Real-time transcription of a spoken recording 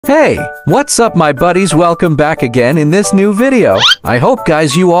Hey, what's up my buddies? Welcome back again in this new video. I hope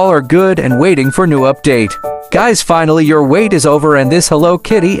guys you all are good and waiting for new update. Guys, finally your wait is over and this Hello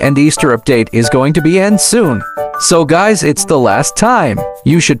Kitty and Easter update is going to be end soon. So guys, it's the last time.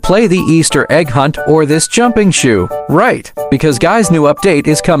 You should play the Easter egg hunt or this jumping shoe. Right, because guys new update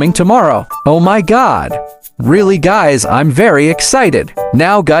is coming tomorrow. Oh my god. Really guys, I'm very excited.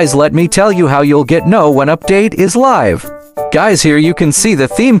 Now guys, let me tell you how you'll know when update is live. Guys, here you can see the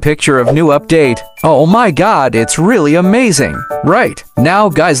theme picture of new update. Oh my god, it's really amazing. Right, now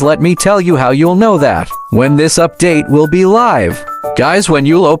guys, let me tell you how you'll know that. When this update will be live. Guys, when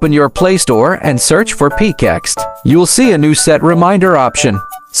you'll open your Play Store and search for Pkext, you'll see a new set reminder option.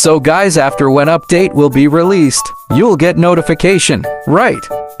 So guys, after when update will be released, you'll get notification. Right.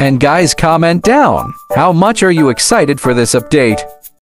 And guys, comment down. How much are you excited for this update?